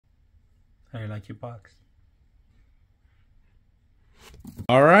How do you like your box?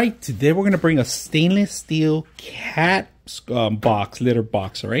 All right, today we're gonna bring a stainless steel cat box, litter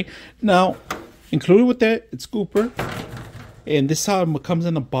box. All right, now included with that, it's scooper, and this is how it comes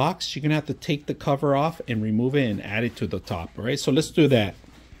in a box. You're gonna have to take the cover off and remove it and add it to the top. All right, so let's do that.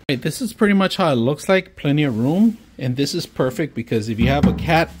 All right, this is pretty much how it looks like. Plenty of room, and this is perfect because if you have a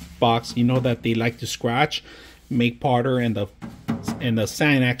cat box, you know that they like to scratch, make powder, and the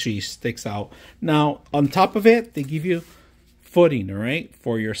sand actually sticks out. Now on top of it, they give you footing, all right,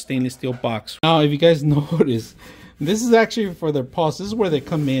 for your stainless steel box. Now if you guys notice, this is actually for their paws. This is where they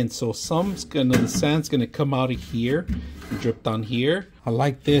come in, so the sand's gonna come out of here and drip down here. I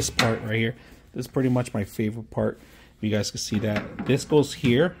like this part right here. This is pretty much my favorite part. You guys can see that this goes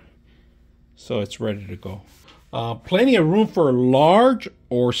here, so it's ready to go. Plenty of room for large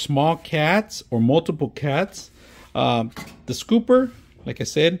or small cats or multiple cats. The scooper, like I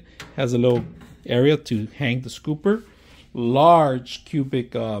said, has a little area to hang the scooper. Large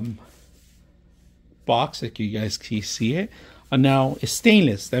cubic box, like you guys can see it. And now it's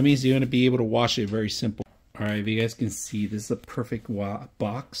stainless. That means you're going to be able to wash it very simple. All right, if you guys can see, this is a perfect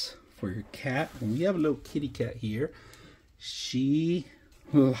box for your cat. And we have a little kitty cat here. She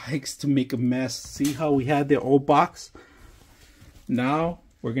likes to make a mess. See how we had the old box? Now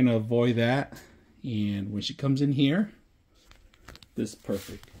we're going to avoid that. And when she comes in here, this is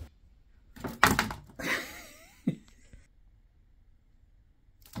perfect.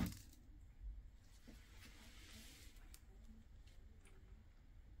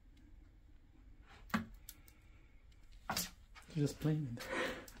 Just playing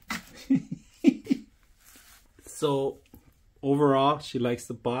in there. So overall, she likes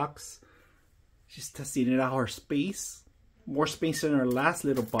the box. She's testing it out, her space. More space in her last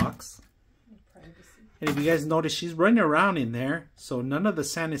little box. And if you guys notice, she's running around in there, so none of the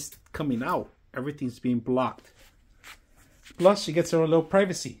sand is coming out. Everything's being blocked. Plus, she gets her little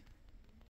privacy.